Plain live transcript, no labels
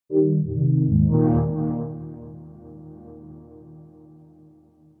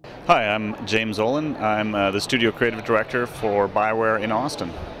Hi, I'm James Ohlen. I'm the studio creative director for Bioware in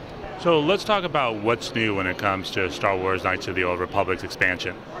Austin. So let's talk about what's new when it comes to Star Wars Knights of the Old Republic's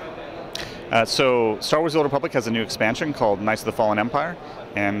expansion. So Star Wars The Old Republic has a new expansion called Knights of the Fallen Empire,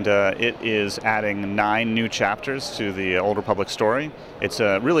 and it is adding 9 new chapters to the Old Republic story. It's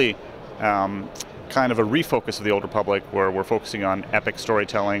really kind of a refocus of the Old Republic, where we're focusing on epic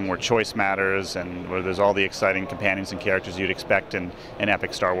storytelling, where choice matters, and where there's all the exciting companions and characters you'd expect in an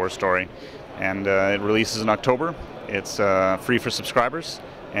epic Star Wars story. And it releases in October. It's free for subscribers,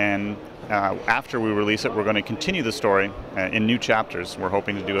 and after we release it, we're going to continue the story in new chapters. We're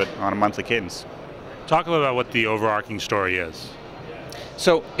hoping to do it on a monthly cadence. Talk a little about what the overarching story is.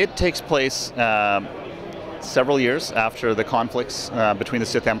 So it takes place several years after the conflicts between the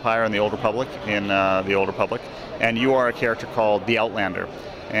Sith Empire and the Old Republic in the Old Republic, and you are a character called the Outlander.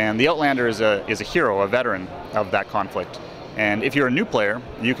 And the Outlander is a hero, a veteran of that conflict. And if you're a new player,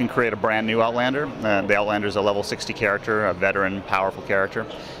 you can create a brand new Outlander. The Outlander is a level 60 character, a veteran, powerful character,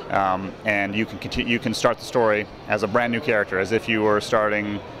 and you can start the story as a brand new character, as if you were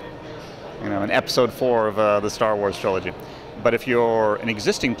starting, in episode 4 of the Star Wars trilogy. But if you're an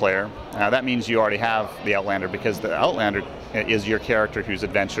existing player, that means you already have the Outlander, because the Outlander is your character who's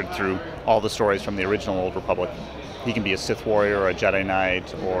adventured through all the stories from the original Old Republic. He can be a Sith warrior, or a Jedi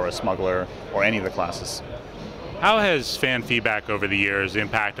Knight, or a smuggler, or any of the classes. How has fan feedback over the years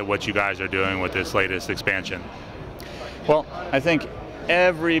impacted what you guys are doing with this latest expansion? Well, I think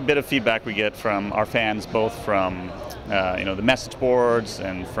every bit of feedback we get from our fans, both from the message boards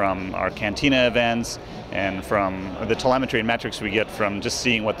and from our Cantina events and from the telemetry and metrics we get from just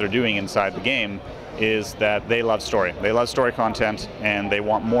seeing what they're doing inside the game, is that they love story. They love story content, and they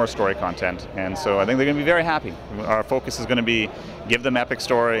want more story content. And so I think they're going to be very happy. Our focus is going to be give them epic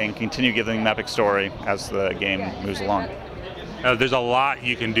story and continue giving them epic story as the game moves along. There's a lot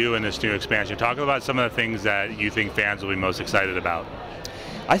you can do in this new expansion. Talk about some of the things that you think fans will be most excited about.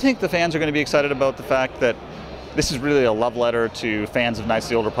 I think the fans are going to be excited about the fact that this is really a love letter to fans of Knights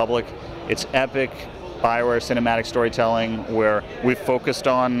of the Old Republic. It's epic Bioware cinematic storytelling, where we've focused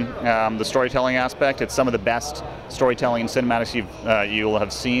on the storytelling aspect. It's some of the best storytelling and cinematics you'll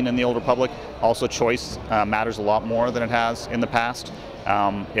have seen in the Old Republic. Also, choice matters a lot more than it has in the past.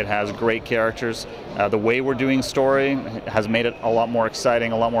 It has great characters. The way we're doing story has made it a lot more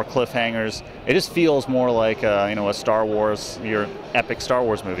exciting, a lot more cliffhangers. It just feels more like a Star Wars, your epic Star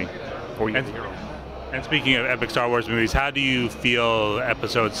Wars movie. And speaking of epic Star Wars movies, how do you feel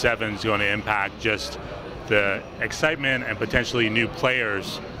Episode 7 is going to impact just the excitement and potentially new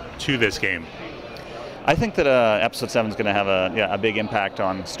players to this game? I think that Episode 7 is going to have a big impact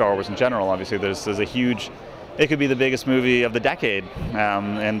on Star Wars in general. Obviously, there's a huge. It could be the biggest movie of the decade,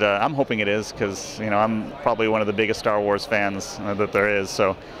 and I'm hoping it is, because I'm probably one of the biggest Star Wars fans that there is.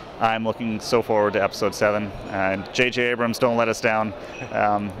 So I'm looking so forward to Episode 7. And J.J. Abrams, don't let us down.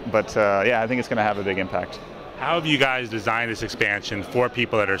 But I think it's going to have a big impact. How have you guys designed this expansion for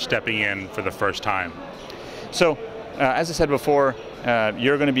people that are stepping in for the first time? So, as I said before,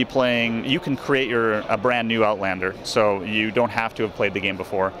 you're going to be playing. You can create a brand new Outlander, so you don't have to have played the game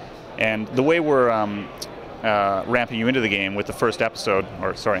before. And the way we're ramping you into the game with the first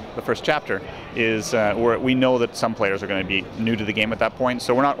chapter, is we know that some players are going to be new to the game at that point,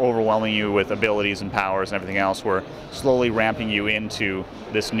 so we're not overwhelming you with abilities and powers and everything else. We're slowly ramping you into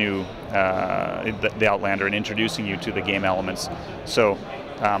this new, the Outlander, and introducing you to the game elements. So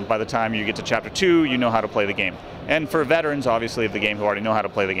by the time you get to Chapter 2, you know how to play the game. And for veterans, obviously, of the game who already know how to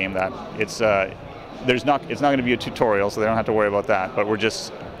play the game, that it's not going to be a tutorial, so they don't have to worry about that. But we're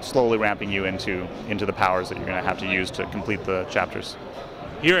just slowly ramping you into the powers that you're going to have to use to complete the chapters.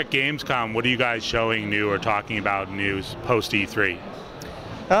 Here at Gamescom, what are you guys showing new or talking about news post E3?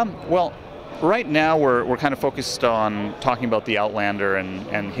 Well, right now we're kind of focused on talking about the Outlander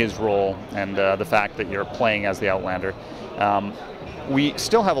and his role, and the fact that you're playing as the Outlander. We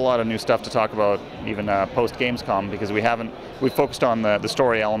still have a lot of new stuff to talk about, even post Gamescom, because we've focused on the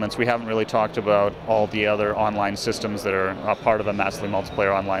story elements. We haven't really talked about all the other online systems that are a part of a massively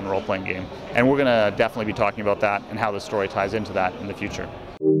multiplayer online role-playing game. And we're going to definitely be talking about that and how the story ties into that in the future.